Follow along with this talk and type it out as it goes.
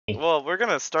Well, we're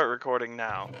gonna start recording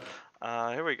now.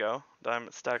 Here we go.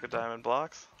 Stack of diamond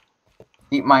blocks.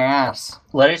 Eat my ass.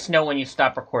 Let us know when you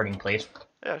stop recording, please.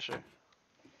 Yeah, sure.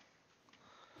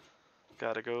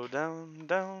 Gotta go down,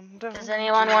 down, down. Does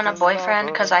anyone want a boyfriend?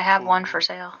 Because I have one for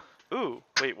sale. Ooh,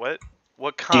 wait, what?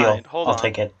 What Deal. kind? Hold I'll on.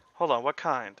 take it. Hold on, what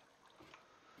kind?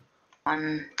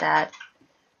 One that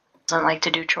doesn't like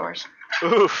to do chores.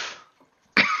 Oof.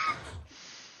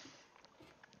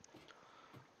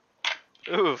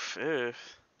 Oof,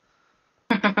 oof.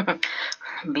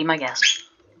 Be my guest.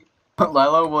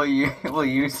 Lilah, will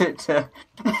use it to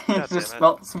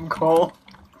smelt some coal?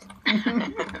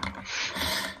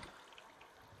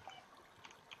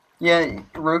 Yeah,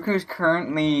 Roku's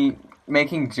currently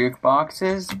making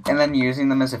jukeboxes and then using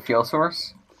them as a fuel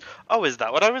source. Oh, is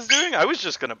that what I was doing? I was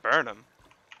just gonna burn them.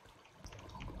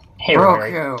 Hey,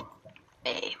 Roku!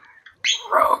 Hey.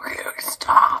 Roku,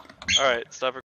 stop! Alright, stop